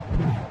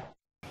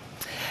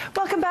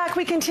Welcome back.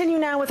 We continue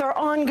now with our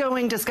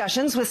ongoing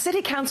discussions with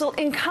City Council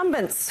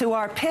incumbents who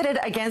are pitted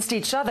against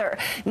each other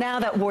now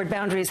that ward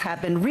boundaries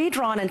have been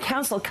redrawn and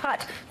Council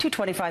cut to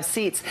 25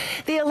 seats.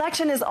 The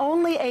election is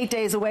only 8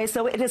 days away,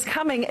 so it is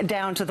coming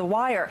down to the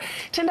wire.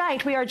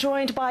 Tonight, we are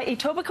joined by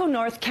Etobicoke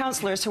North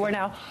councillors who are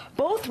now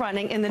both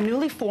running in the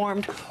newly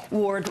formed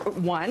Ward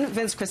 1,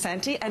 Vince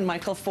Crisanti and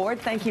Michael Ford.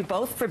 Thank you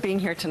both for being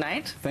here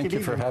tonight. Thank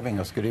you for having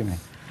us. Good evening.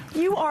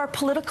 You are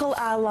political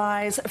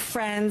allies,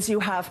 friends. You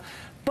have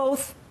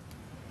both,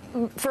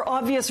 for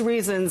obvious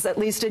reasons, at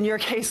least in your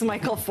case,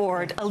 Michael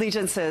Ford,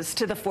 allegiances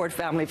to the Ford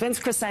family. Vince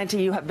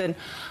Crisanti, you have been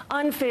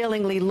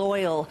unfailingly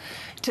loyal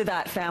to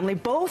that family.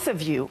 Both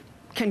of you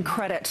can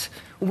credit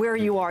where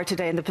you are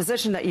today and the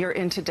position that you're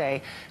in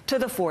today to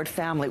the Ford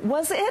family.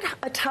 Was it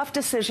a tough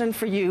decision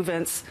for you,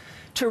 Vince,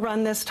 to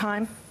run this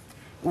time?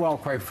 Well,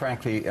 quite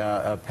frankly,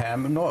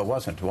 Pam, no, it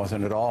wasn't. It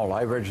wasn't at all.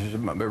 I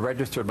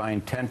registered my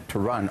intent to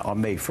run on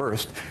May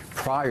 1st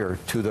prior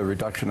to the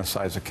reduction of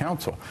size of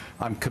council.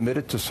 I'm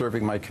committed to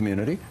serving my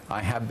community. I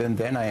have been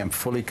then. I am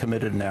fully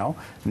committed now.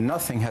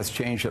 Nothing has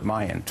changed at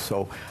my end.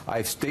 So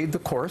I've stayed the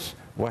course.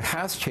 What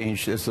has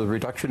changed is the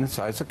reduction in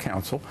size of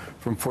council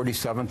from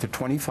 47 to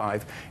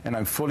 25, and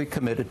I'm fully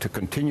committed to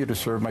continue to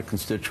serve my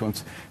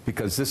constituents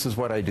because this is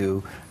what I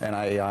do, and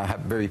I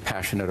am very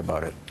passionate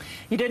about it.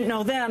 You didn't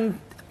know then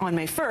on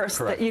May 1st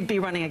Correct. that you'd be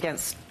running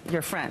against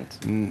your friend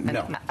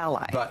and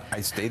ally. But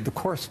I stayed the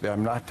course.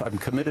 I'm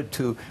committed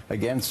to,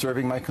 again,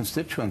 serving my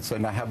constituents,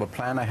 and I have a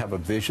plan, I have a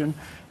vision.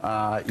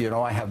 You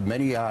know, I have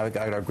I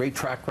got a great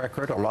track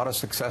record, a lot of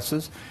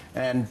successes,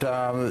 and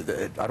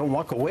I don't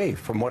walk away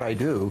from what I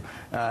do.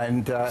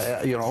 And,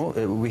 you know,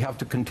 we have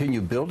to continue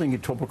building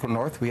Etobicoke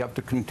North. We have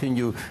to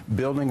continue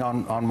building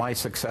on my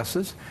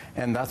successes,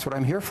 and that's what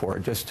I'm here for,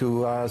 just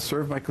to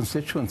serve my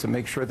constituents and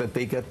make sure that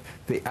they get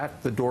the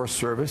at-the-door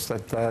service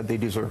that they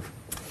deserve.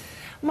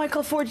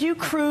 Michael Ford, you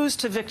cruised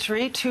to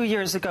victory 2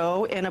 years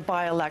ago in a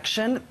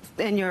by-election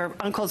in your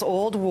uncle's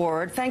old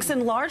ward, thanks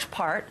in large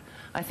part,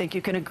 I think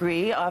you can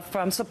agree,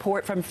 from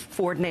support from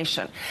Ford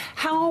Nation.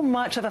 How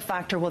much of a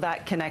factor will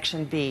that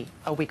connection be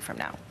a week from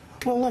now?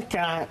 Well, look,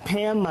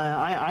 Pam,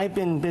 I've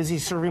been busy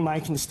serving my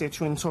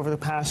constituents over the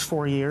past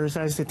 4 years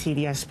as the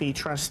TDSB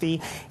trustee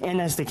and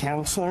as the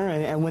councillor,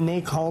 and when they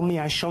called me,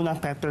 I showed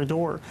up at their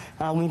door.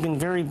 We've been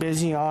very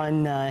busy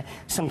on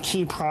some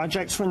key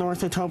projects for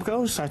North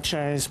Etobicoke, such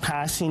as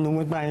passing the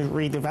Woodbine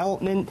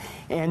redevelopment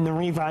and the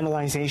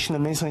revitalization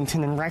of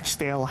Islington and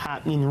Rexdale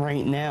happening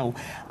right now.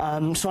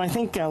 So I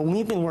think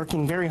we've been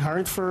working very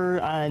hard for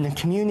the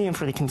community and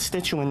for the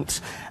constituents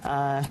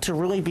to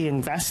really be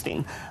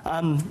investing.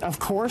 Of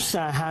course,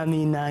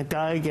 having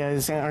Doug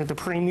or the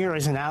Premier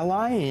as an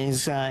ally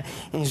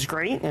is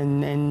great,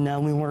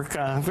 and we work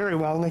very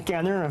well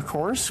together, of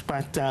course.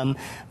 But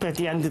at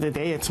the end of the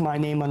day, it's my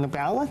name on the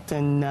ballot,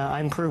 and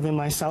I'm proving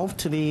myself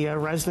to the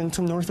residents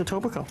of North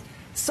Etobicoke.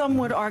 Some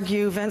would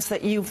argue, Vince,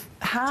 that you've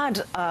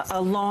had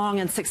a long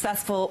and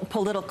successful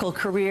political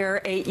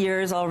career, 8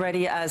 years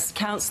already as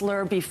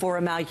councillor before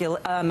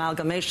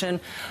amalgamation,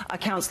 a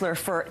councillor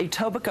for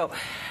Etobicoke.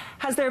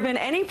 Has there been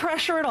any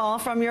pressure at all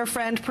from your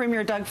friend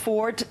Premier Doug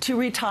Ford to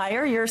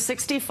retire? You're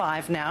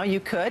 65 now.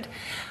 You could.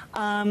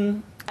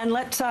 And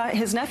let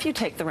his nephew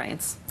take the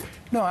reins.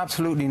 No,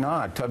 absolutely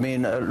not. I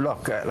mean,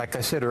 look, like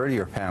I said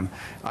earlier, Pam,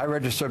 I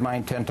registered my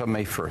intent on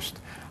May 1st.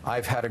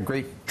 I've had a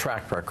great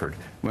track record.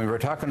 When we were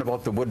talking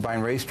about the Woodbine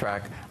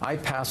racetrack, I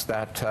passed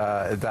that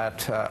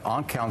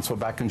on council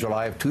back in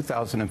July of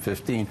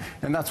 2015,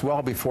 and that's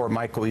well before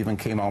Michael even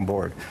came on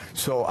board.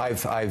 So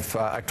I've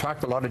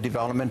attracted a lot of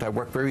development. I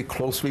work very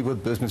closely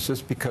with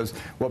businesses because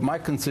what my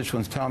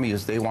constituents tell me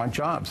is they want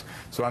jobs.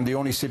 So I'm the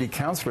only city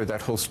councillor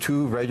that hosts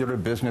 2 regular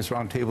business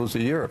roundtables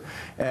a year,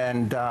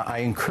 and I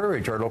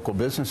encourage our local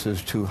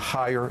businesses to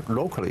hire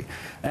locally.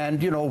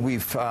 And you know,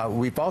 we've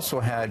also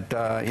had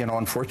you know,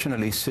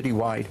 unfortunately,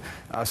 citywide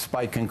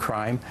spike in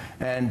crime,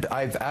 and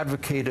I've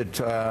advocated,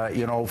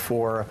 you know,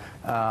 for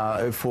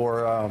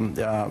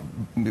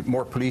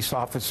more police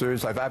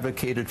officers. I've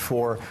advocated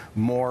for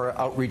more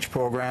outreach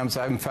programs.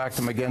 In fact,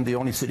 I'm again the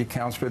only city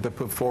councillor that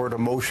put forward a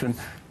motion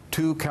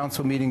 2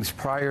 council meetings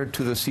prior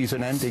to the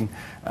season ending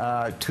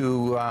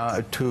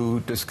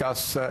to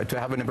discuss, to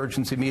have an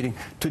emergency meeting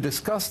to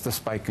discuss the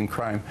spike in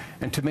crime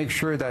and to make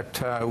sure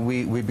that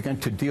we begin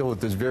to deal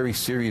with this very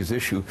serious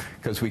issue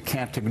because we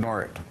can't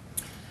ignore it.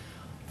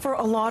 For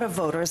a lot of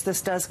voters,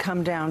 this does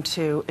come down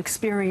to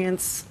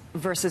experience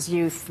versus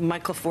youth.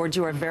 Michael Ford,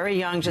 you are very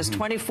young, just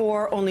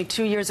 24, only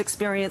 2 years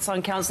experience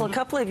on council, a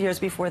couple of years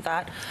before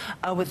that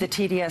with the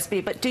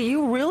TDSB. But do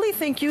you really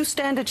think you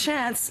stand a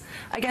chance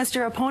against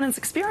your opponent's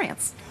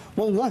experience?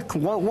 Well, look,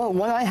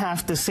 what I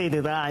have to say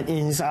to that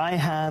is I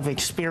have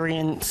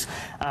experience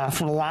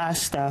for the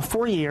last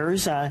 4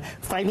 years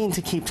fighting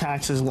to keep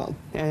taxes low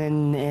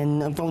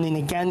and voting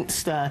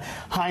against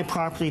high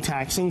property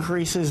tax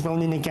increases,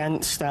 voting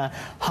against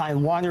high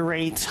water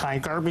rates, high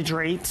garbage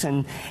rates,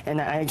 and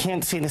I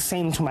can't say the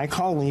same to my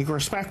colleague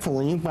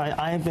respectfully, but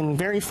I've been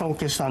very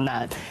focused on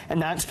that,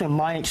 and that's been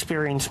my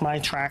experience, my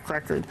track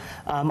record.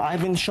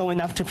 I've been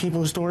showing up to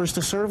people's doors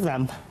to serve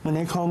them. When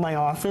they call my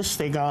office,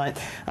 they got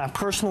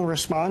personal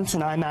response,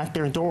 and I'm at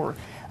their door.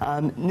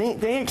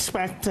 They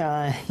expect,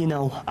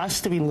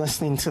 us to be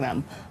listening to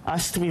them,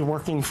 us to be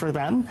working for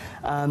them.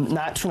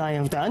 That's what I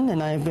have done,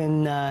 and I've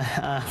been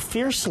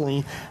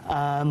fiercely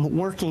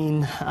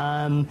working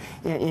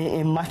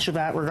in much of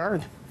that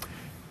regard.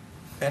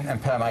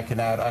 And Pam, I can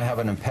add, I have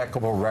an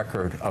impeccable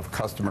record of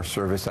customer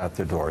service at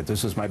the door.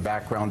 This is my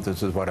background,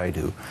 this is what I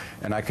do.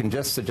 And I can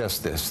just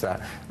suggest this,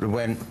 that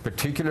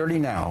particularly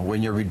now,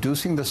 when you're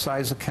reducing the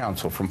size of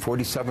council from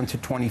 47 to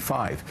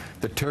 25,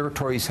 the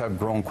territories have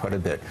grown quite a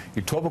bit.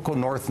 Etobicoke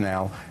North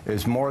now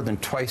is more than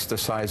twice the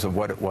size of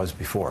what it was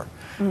before.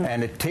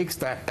 And it takes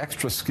that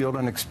extra skill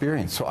and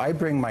experience. So I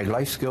bring my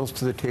life skills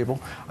to the table,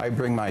 I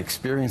bring my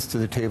experience to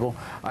the table.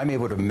 I'm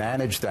able to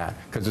manage that,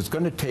 because it's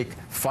going to take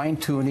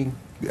fine-tuning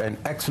and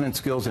excellent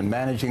skills in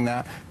managing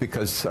that,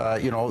 because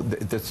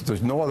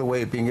there's no other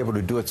way of being able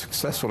to do it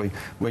successfully.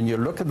 When you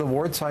look at the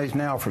ward size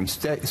now from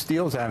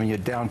Steeles Avenue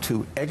down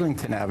to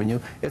Eglinton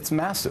Avenue, it's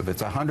massive.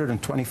 It's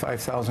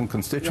 125,000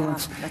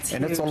 constituents,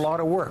 and it's a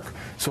lot of work.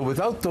 So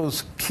without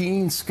those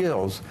keen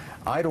skills,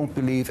 I don't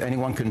believe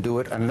anyone can do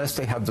it unless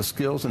they have the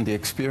skills and the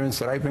experience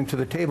that I bring to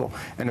the table.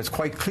 And it's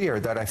quite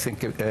clear that I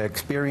think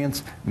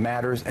experience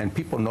matters, and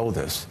people know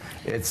this.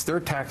 It's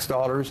their tax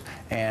dollars,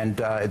 and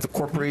the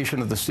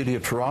corporation of the City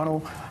of Toronto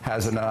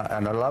has an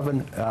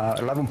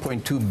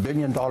 $11.2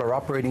 billion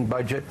operating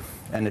budget,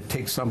 and it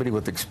takes somebody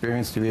with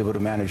experience to be able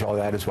to manage all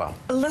that as well.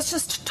 Let's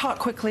just talk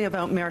quickly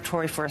about Mayor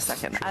Tory for a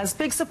second. Sure. As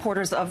big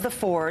supporters of the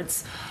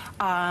Fords,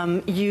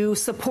 you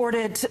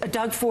supported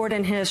Doug Ford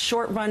in his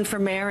short run for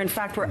mayor. In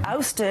fact, were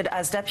ousted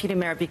as deputy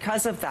mayor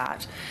because of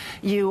that.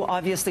 You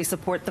obviously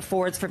support the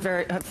Fords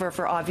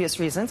for obvious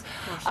reasons.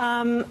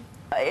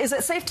 Is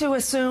it safe to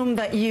assume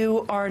that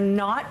you are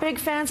not big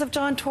fans of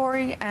John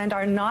Tory and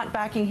are not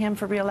backing him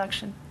for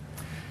re-election?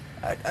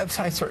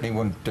 I certainly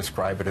wouldn't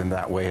describe it in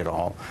that way at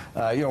all.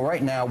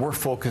 Right now we're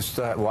focused,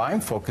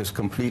 I'm focused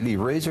completely,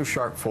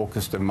 razor-sharp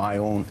focused in my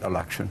own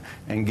election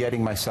and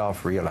getting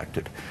myself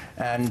re-elected.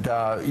 And,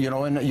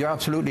 and you're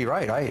absolutely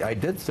right. I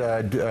did,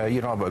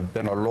 I've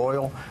been a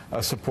loyal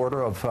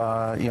supporter of,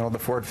 the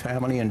Ford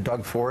family and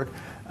Doug Ford.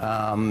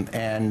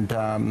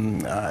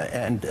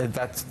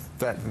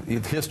 That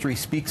history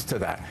speaks to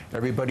that.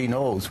 Everybody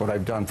knows what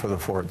I've done for the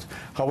Fords.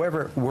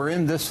 However, we're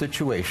in this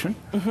situation,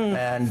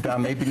 and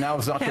maybe now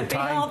is not the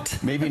time.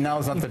 Maybe now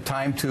is not the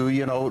time to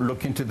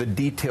look into the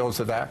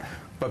details of that.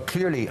 But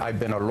clearly, I've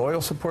been a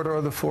loyal supporter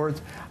of the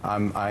Fords.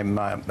 I'm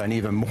an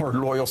even more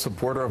loyal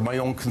supporter of my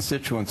own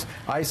constituents.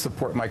 I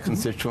support my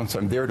constituents.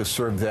 I'm there to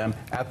serve them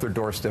at their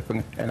doorstep,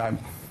 and I'm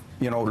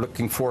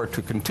looking forward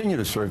to continue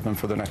to serve them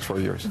for the next 4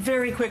 years.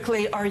 Very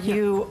quickly, are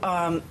you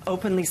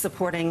openly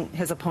supporting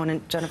his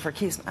opponent, Jennifer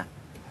Keesmaat?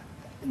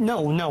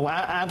 No,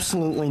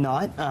 absolutely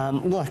not.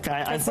 Look,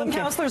 I think some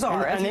councillors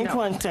are. I think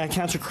what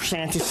Councillor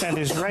Crisanti said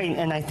is right,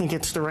 and I think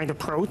it's the right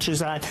approach.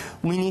 Is that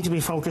we need to be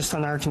focused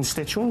on our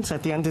constituents.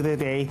 At the end of the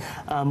day,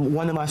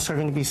 one of us are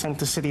going to be sent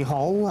to City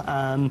Hall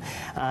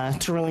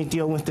to really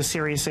deal with the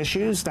serious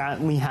issues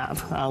that we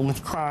have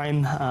with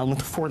crime, with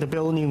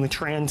affordability, with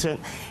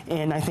transit,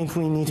 and I think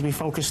we need to be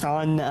focused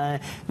on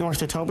North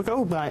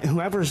Etobicoke. But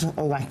whoever's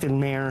elected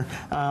mayor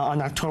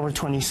on October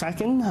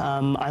 22nd,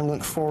 I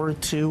look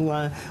forward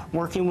to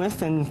working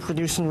with and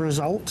producing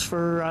results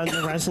for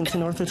the residents of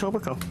North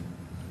Etobicoke.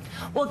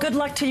 Well, good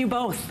luck to you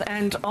both,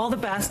 and all the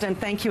best, and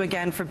thank you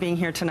again for being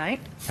here tonight.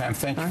 Pam,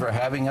 thank you for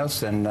having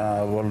us, and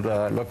we'll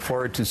look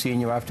forward to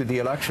seeing you after the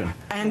election.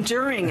 And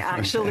during,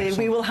 actually,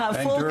 we will have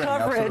full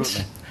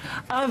coverage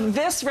of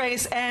this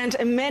race and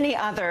many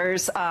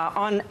others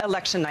on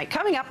election night,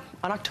 coming up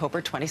on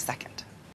October 22nd.